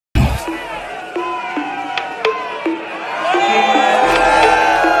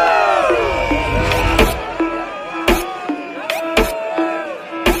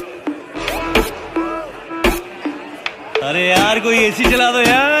अरे यार कोई एसी चला दो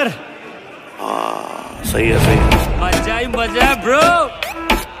यार। सही है सही है। मजा ही मजा है ब्रो।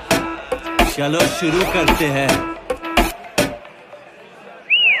 चलो शुरू करते हैं।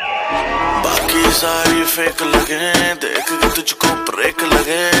 बाकी सारी फेक लगे, देख के तुझको ब्रेक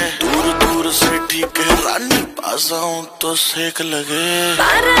लगे। दूर दूर से ठीक है रानी, पास आऊं तो सेक लगे।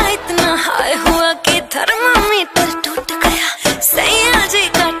 पारा इतना हाई हुआ कि थर्मामीटर टूट गया। सैया जी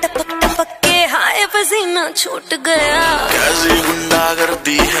का टपक टपक के हाय पसीना छूट गया। कैसी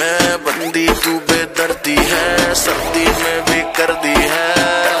गुंडागर्दी है, बंदी तू बेदर्दी है। सर्दी में भी कर दी है,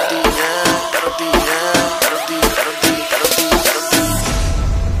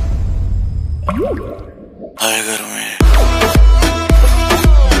 हाय घर में,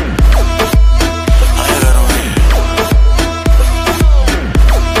 हाय घर में,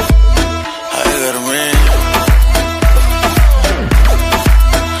 हाय घर में,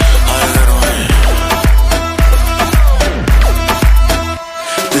 हाय घर में।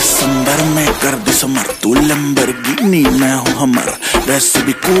 दिसंबर में कर दिसंबर, तू लैम्बोर्गिनी मैं हूँ हमर। वैसे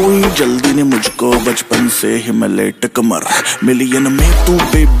भी कोई जल्दी नहीं मुझको, बचपन से ही मैं लेट कमर। मिलियन में तू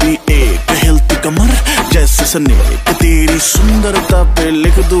बेबी एक हिलती कमर जैसे स्नेक। तेरी सुंदरता पे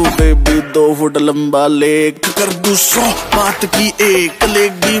लिख दूं बेबी 2 फुट लंबा लेख। कर दूं 100 बात की एक,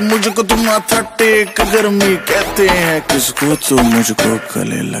 लेगी मुझको तुम माथा टेक। गर्मी कहते हैं किसको, तू मुझको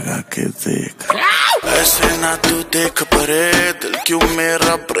गले लगा के देख। ऐसे ना तू देख परे, दिल क्यों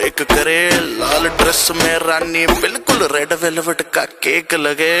मेरा ब्रेक करे। लाल ड्रेस में रानी बिल्कुल रेड वेलवेट का केक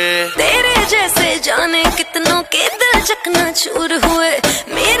लगे। तेरे जैसे जाने कितनों के दिल चकना चूर हुए।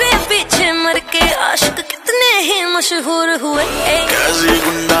 मेरे पीछे मर के आशिक कितने ही मशहूर हुए। कैसी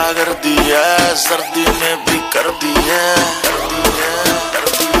गुंडागर्दी है, सर्दी में भी कर दी है, कर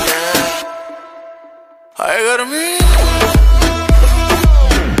दी है। हाय गर्मी,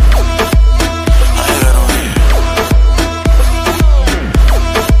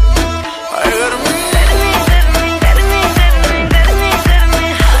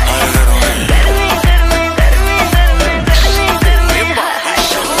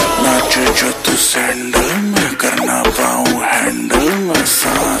 सैंडल में करना पाऊं हैंडल में।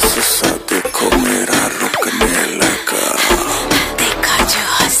 सांस सा देखो मेरा रुकने लगा। देखा जो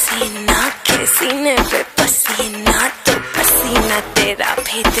हसीना के सीने पे पसीना, तो पसीना तेरा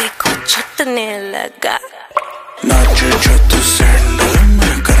भी देखो छूटने लगा। नाचे जो तू सैंडल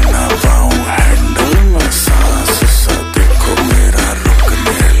में करना पाऊं हैंडल में। सांस सा देखो मेरा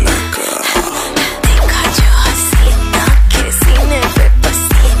रुकने लगा। देखा जो हसीना के सीने पे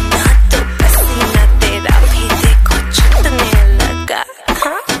पसीना, तो पसीना तेरा भी देखो छूटने लगा।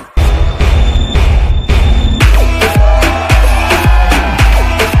 हाँ?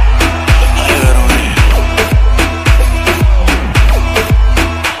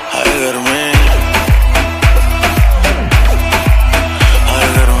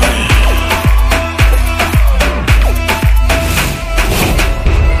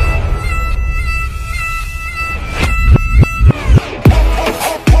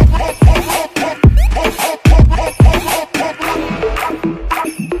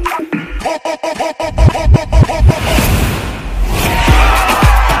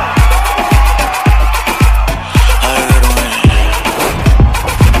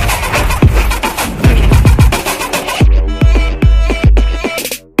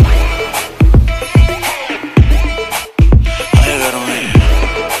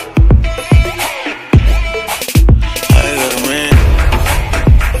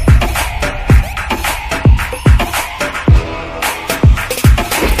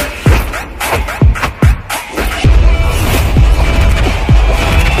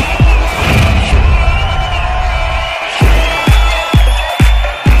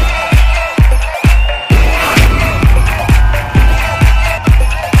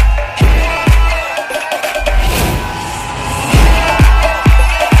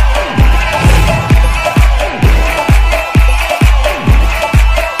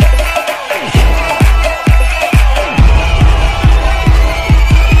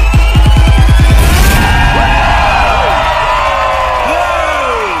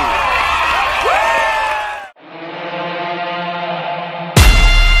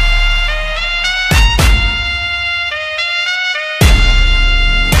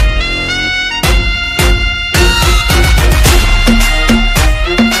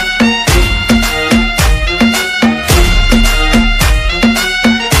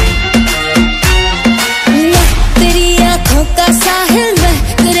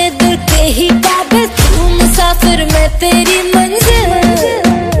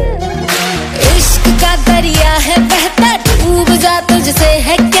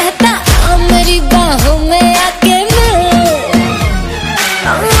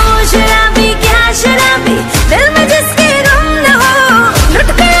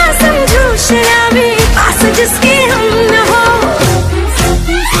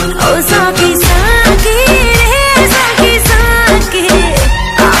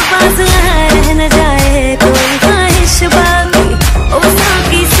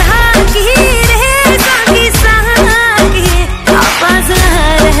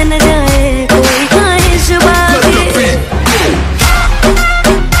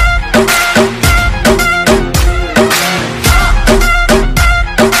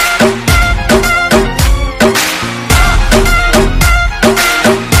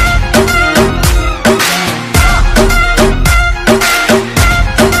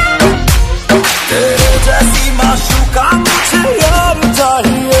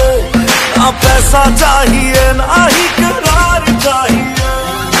 पैसा चाहिए ना ही करार चाहिए,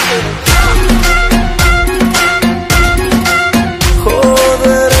 हो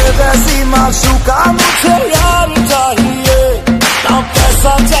तेरे जैसी माशूका मुझे यार चाहिए, ना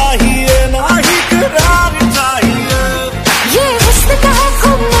पैसा चाहिए ना ही करार चाहिए। ये हुस्न का है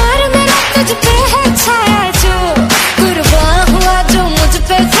खुमार मेरा तुझ पे है छाया जो, कुर्बान हुआ जो मुझ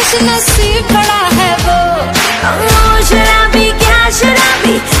पे खुश नसीब पड़ा है वो। शराबी क्या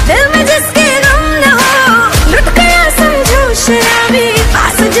शराबी दिल में जिसके गम न हो, लुट गया समझो शराबी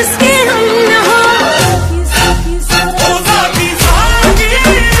पास जिसके हम न हो।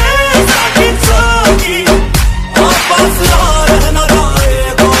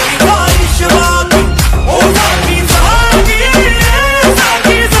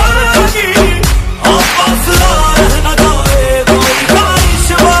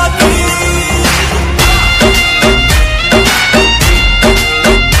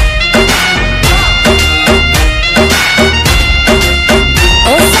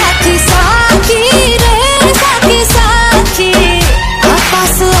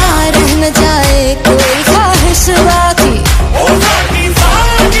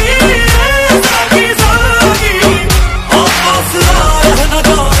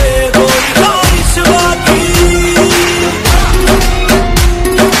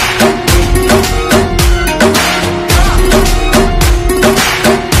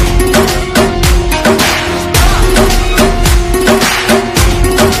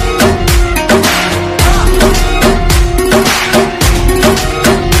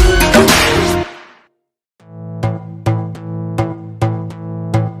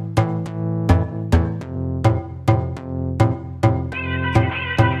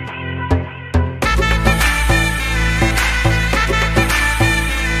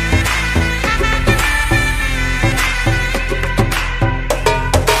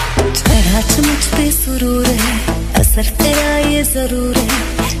 सुरूर है असर तेरा ये जरूर है,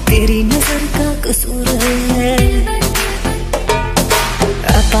 तेरी नजर का कसूर है।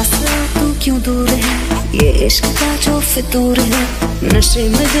 पास तू क्यों दूर है, ये इश्क का जो फितूर है, नशे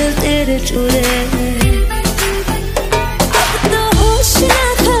में दिल तेरे चूर है। अब तो होश ना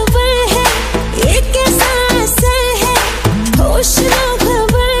खबर है ये कैसा असर है, होश ना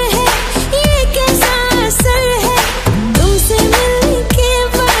खबर है ये कैसा असर है, तुमसे मिलने के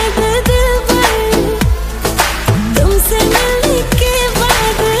बाद दिल भर, तुमसे मिलने के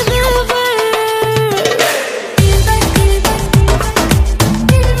बाद दिल भर।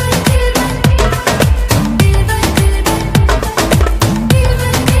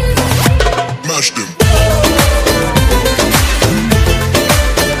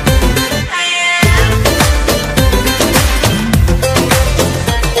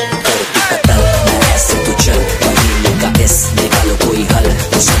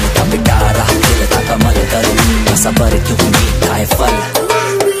 सबर क्यों मीठा है फल,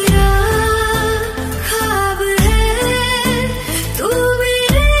 मेरा ख्वाब है तू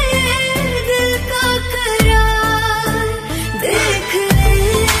मेरे दिल का करार, देख ले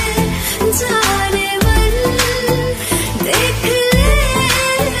जाने मन, देख ले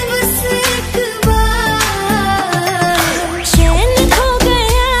बस एक बार। चैन खो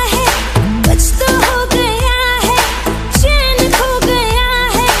गया है कुछ तो हो गया है, चैन खो गया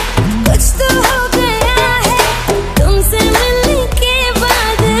है कुछ तो हो गया है, तुमसे मिलने के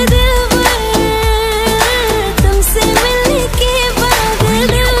बाद दिल भर, तुमसे मिलने के बाद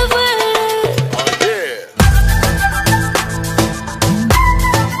दिल भर।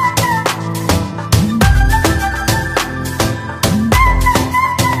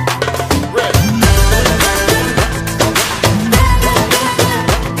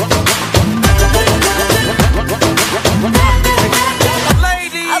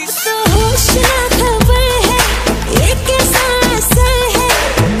 अब तो होश ना खबर है ये कैसा असर है,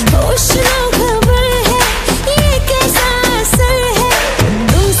 होश ना खबर है ये कैसा असर है,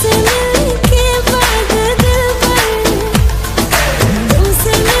 तुमसे मिलने के बाद दिल भर,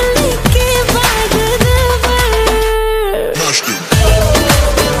 तुमसे मिलने के बाद दिल भर।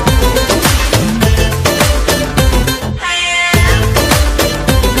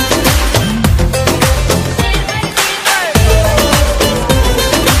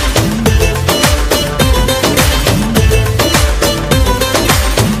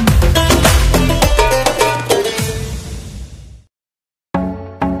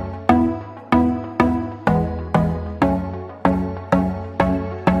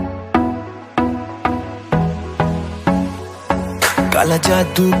 काला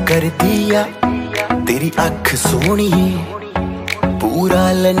जादू कर दिया तेरी अख सोनी, पूरा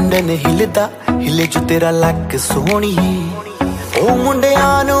लंदन हिलदा हिले जो तेरा लक सोनी। ओ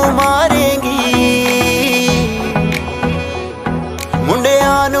मुंडियां नू मारेंगी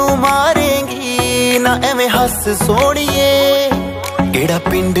मारेंगी ना एवें हस सोनिए केड़ा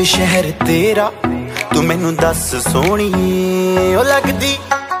पिंड शहर तेरा तू मैनू दस सोनिए ओ लगदी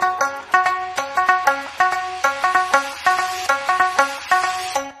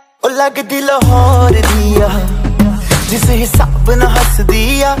लगदी लाहौर दिया जिस हिसाब न हस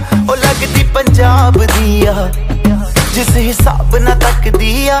दिया ओ लगदी पंजाब दिया जिस हिसाब न तक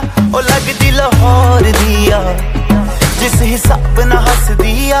दिया ओ लगदी लाहौर दिया जिस हिसाब न हस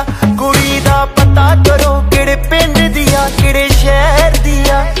दिया कुड़ी दा पता करो केड़े पिंड दिया केड़े शहर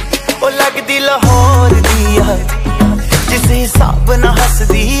दिया ओ लगदी लाहौर दिया जिस हिसाब न हस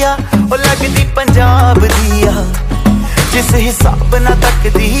दिया ओ लगदी पंजाब दिया जिस हिसाब न तक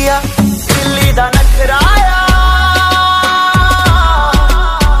दिया दिल्ली दा नखराया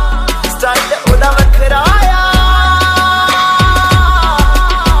स्टाइल ओदा वखराया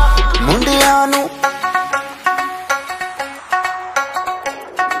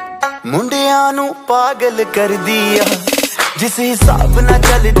मुंडियां नू पागल कर दिया जिस हिसाब न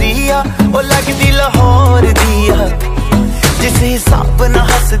चल दिया ओ लगदी लाहौर दिया जिस हिसाब न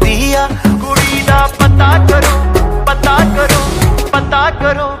हस दिया कुड़ी दा पता करो पता करो पता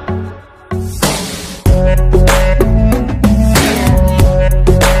करो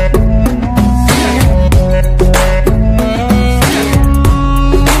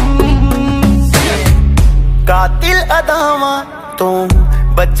कातिल अदावां तो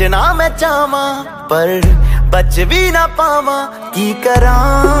बचना मैं चाहवां पर बच भी ना पावां की करां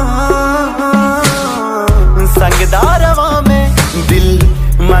संगदा रवां मैं दिल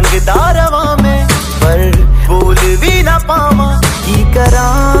मंगदा रवां मैं पर बोल भी ना पावा की करां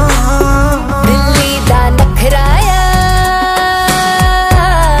दिल्ली दा नखराया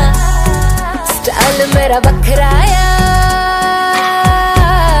स्टाइल मेरा बखराया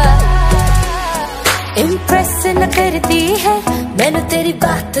इम्प्रेस न करती है मैनू तेरी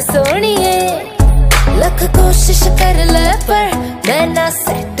बात सोनिए लख कोशिश कर ले पर मैं ना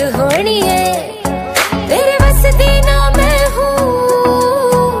सेट होनी है तेरे बस दी ना मैं हूँ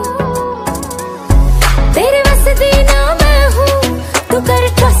तू कर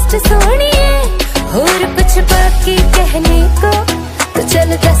ट्रस्ट सोनिए और कुछ बाकी कहने को तो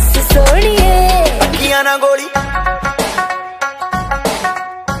चल दस सोनिए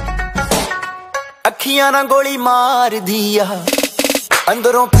अखियां ना गोली मार दिया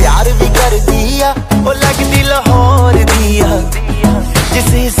अंदरों प्यार भी कर दिया ओ लगदी लाहौर दिया जिस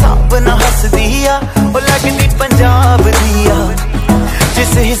हिसाब न हस दिया ओ लगदी पंजाब दिया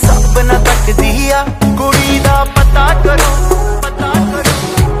जिस हिसाब न तक दिया कुड़ी दा पता करो पता करो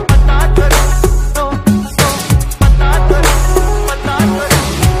पता करो पता करो पता करो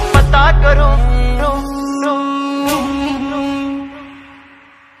पता करो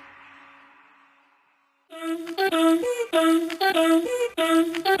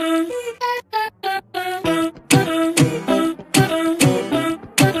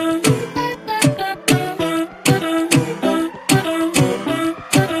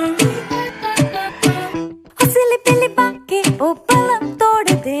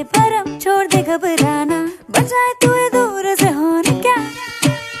घबराना बजाए तू दूर से होने क्या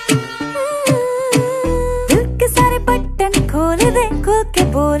दिल के सारे बटन खोल दे खुल के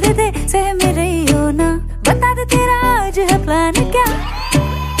बोल दे सह मेरे हो ना बता दे तेरा आज है प्लान क्या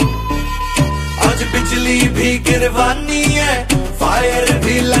आज बिजली भी गिरवानी है फायर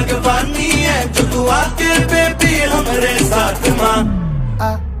भी लगवानी है जो तू आके बेबी हमारे साथ माँ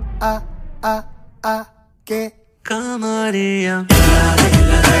आ के कमरिया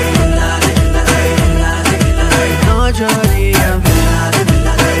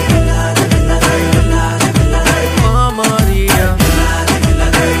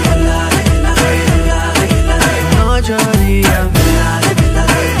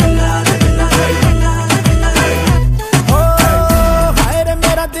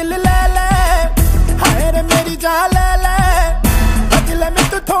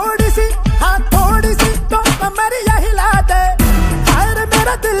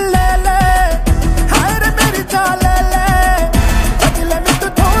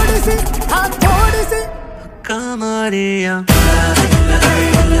Maria,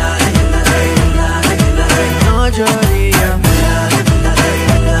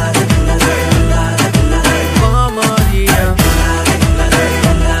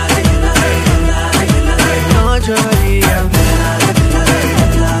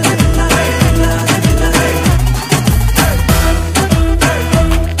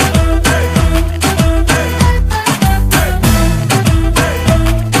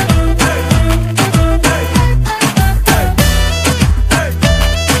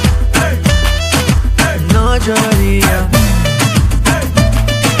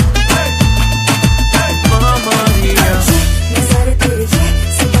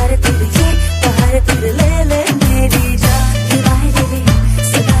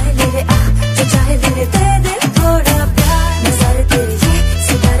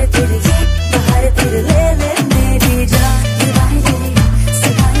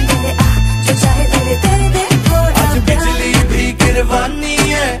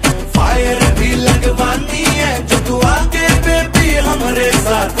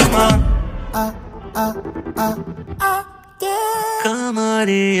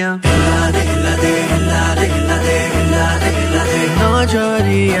 नौजरिया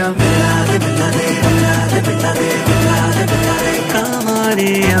नौजरिया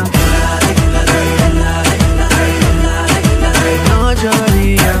कमरिया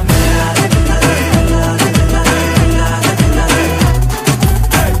नौजरिया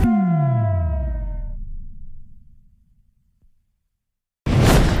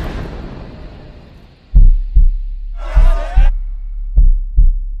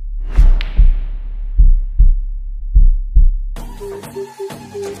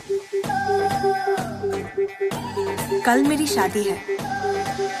कल मेरी शादी है,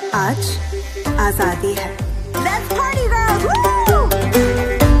 आज आजादी है। Let's party girls! Woo!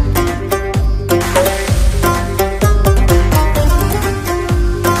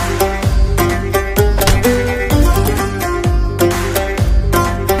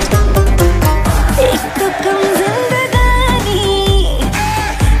 एक तो कम जिंदगानी,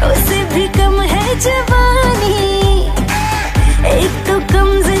 उससे भी कम है जवानी। एक तो कम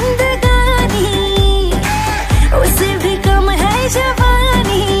जिंदगानी, उससे भी कम है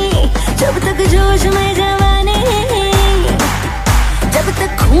जवानी। जब तक जोश में जवानी, जब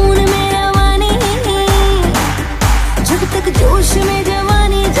तक खून में रवानी, जब तक जोश में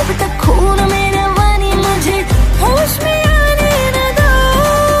जवानी, जब तक खून में रवानी, मुझे होश में आने न दो।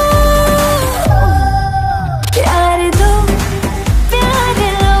 प्यार दो, प्यार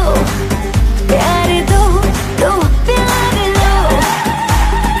लो, प्यार दो, दो प्यार लो।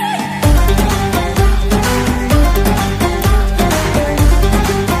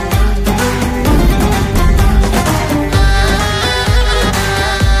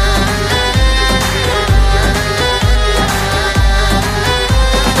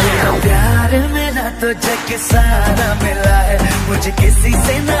 प्यार में ना तो जग सारा मिला है, मुझे किसी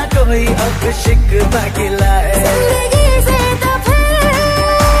से ना कोई अब शिकवा गिला है। जिंदगी से तो फिर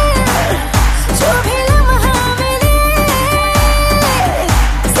जो भी लम्हा मिले,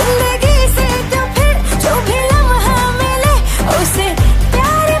 जिंदगी से तो फिर जो भी लम्हा मिले, उसे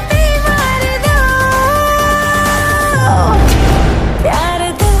प्यार पे मार दो। प्यार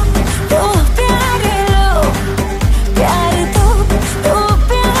दो, दो प्यार लो, प्यार दो, दो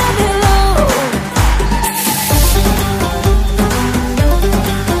प्यार लो।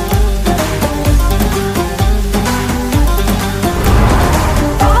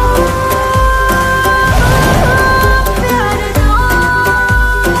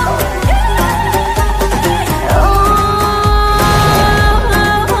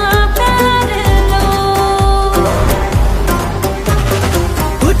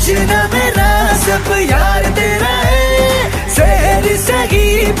 कुछ ना मेरा सब यार तेरा है, शहर सही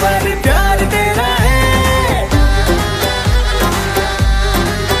पर प्यार तेरा है।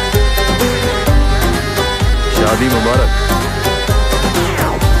 शादी मुबारक।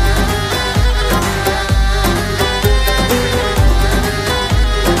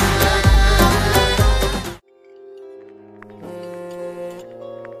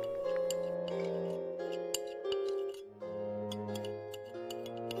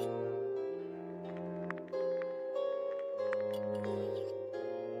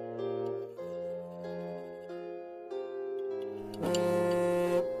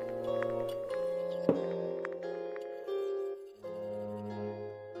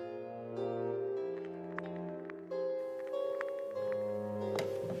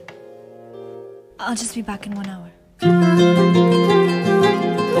 I'll just be back in 1 hour.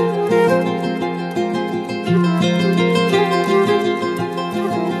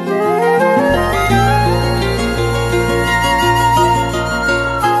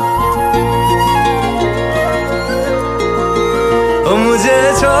 ओ मुझे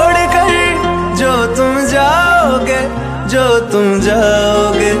छोड़कर जो तुम जाओगे, जो तुम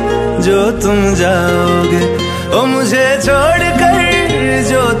जाओगे, जो तुम जाओगे। ओ मुझे छोड़कर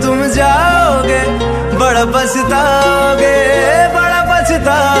जो तुम जाओगे, बड़ा पछताओगे, बड़ा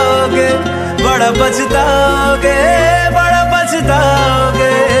पछताओगे, बड़ा पछताओगे, बड़ा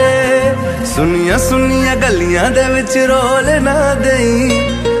पछताओगे। सुनिया सुनिया गलियां दे विच रोल ना देई,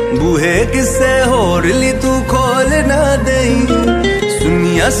 बूहे किसे होर ली तू खोल ना देई।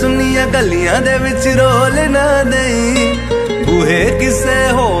 सुनिया सुनिया गलियां दे विच रोल ना देई, बूहे किसे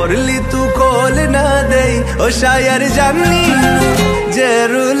होर ली तू खोल ना देई। ओ शायर जानी जे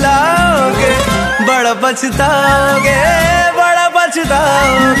रुलाओगे, बड़ा पछताओगे, बड़ा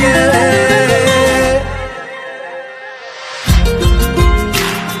पछताओगे।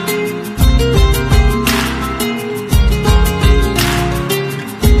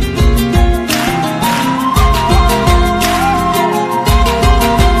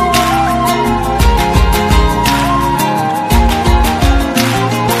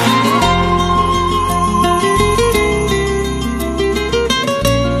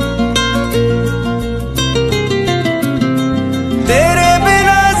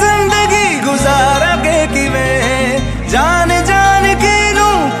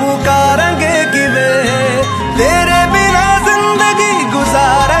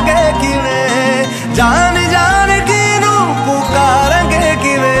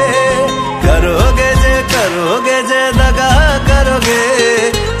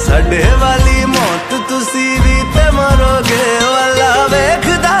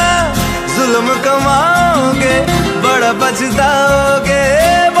 पछताओगे,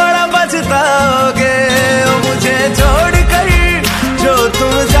 बड़ा पछताओगे। ओ मुझे छोड़ कर जो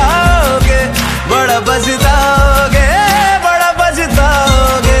तुम जाओगे, बड़ा पछताओगे, बड़ा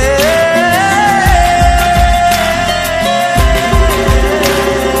पछताओगे।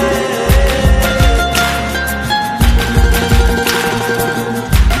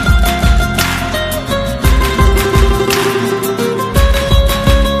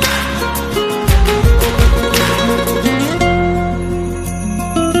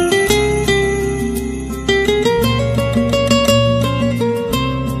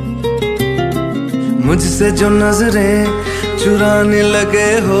 मुझसे जो नजरें चुराने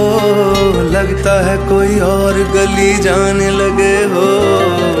लगे हो, लगता है कोई और गली जाने लगे हो।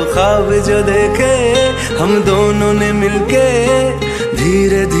 ख्वाब जो देखे हम दोनों ने मिलके,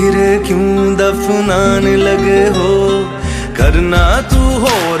 धीरे धीरे क्यों दफनाने लगे हो। करना तू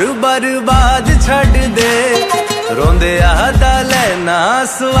होर बर्बाद छड़ दे, रोंदे आदा लेना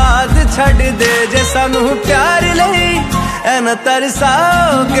स्वाद छड़ दे। जे सानू प्यार लई ऐना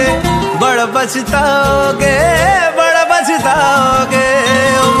तरसाओगे, बड़ा पछताओगे, बड़ा पछताओगे।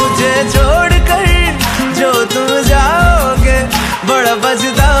 ओ मुझे छोड़ कर जो तुम जाओगे, बड़ा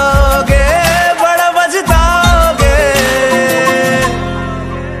पछताओगे, बड़ा पछताओगे।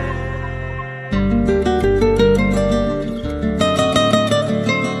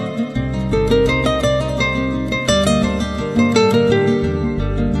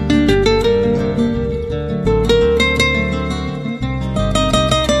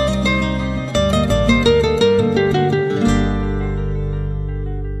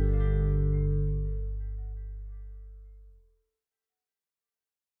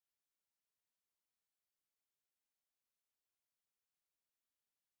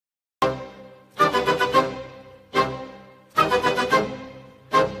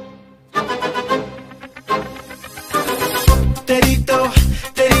 तेरी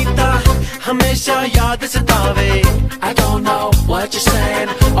तो हमेशा याद सतावे। I don't know what you're saying,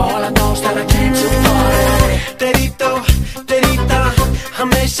 all I know is that I came too far. तेरी तो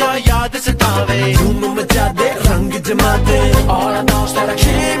हमेशा याद सतावे। धूम मचा दे, रंग जमा दे, all I know is that I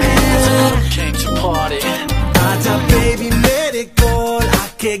came to party. आजा बेबी मेरे कोल,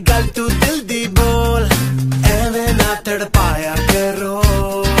 आके गल तू दिल दी बोल, एवें ना तड़पाया करो।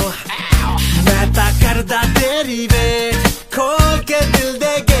 मैं ता करदा तेरी वेट, खोल के दिल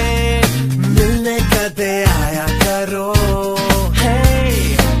दे गेट, मिलने कदे आया करो। Hey,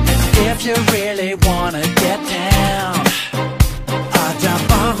 if you really wanna get down, आजा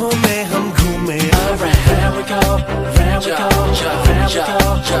बाहों में हम घूमे around. Round we go, round we go, round we go,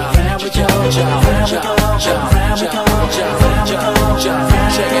 round we go, round we go, round we go, round we go,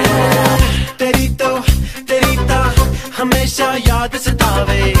 check it out. तेरी तो हमेशा याद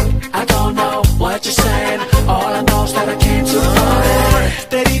सतावे। I don't know what you're saying, all I know is that I came too far.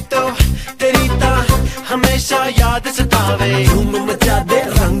 तेरी तो हमेशा याद सतावे। धूम मचा दे,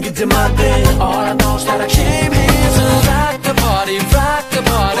 रंग जमा दे, all I know is that I came here to rock the party, rock the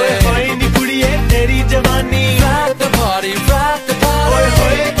party. ओए होए नी कुड़िए तेरी जवानी, rock the party, rock the party. ओए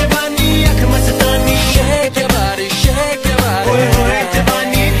होए जवानी अख मस्तानी, shake your body, shake your body. ओए होए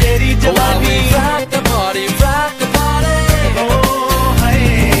जवानी तेरी जवानी, rock the party, rock the party. Oh hey.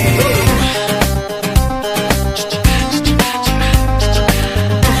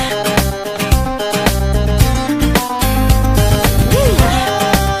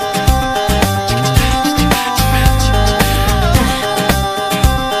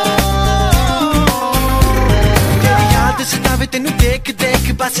 तेनू देख देख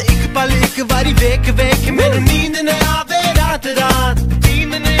बस एक पल एक बारी वेख वेख, मैनू नींद न आवे रात रात,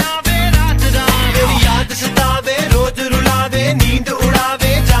 नींद न आवे रात रात। तेरी याद सतावे, रोज रुलावे, नींद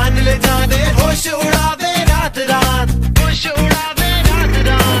उड़ावे, जान ले जावे, होश उड़ावे रात रात, होश उड़ावे रात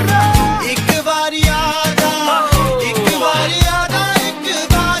रात। एक बारी आदा, एक बारी आदा, एक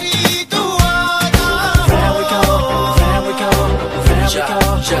बारी तू आदा। Round we go, round we go, round we go,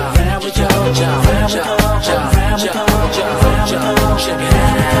 round we go, round we go, round we go.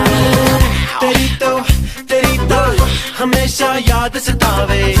 तेरी तो हमेशा याद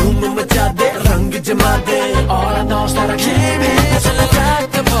सतावे। धूम मचा दे, रंग जमा दे, all I know is that I came here to rock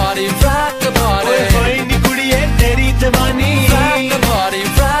the party, rock the party. ओए होए नी कुड़िए तेरी जवानी, rock the party,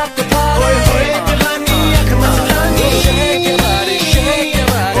 rock the party. ओए होए जवानी अख मस्तानी, shake your body, shake your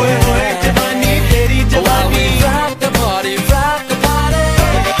body. ओए होए जवानी तेरी जवानी, rock the party, rock the party.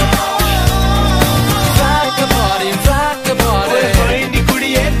 Rock the party, rock the party. ओए होए नी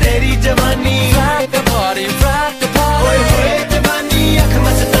कुड़िए तेरी जवानी, rock the party, rock the party. ओए होए जवानी अख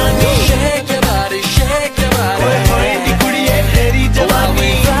मस्तानी, shake your body, shake your body. ओए होए नी कुड़िए तेरी जवानी,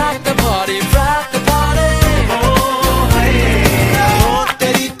 rock the party,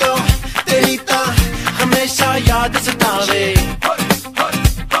 सतावे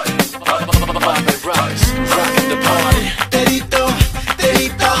तेरी तो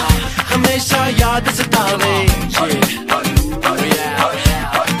हमेशा याद सतावे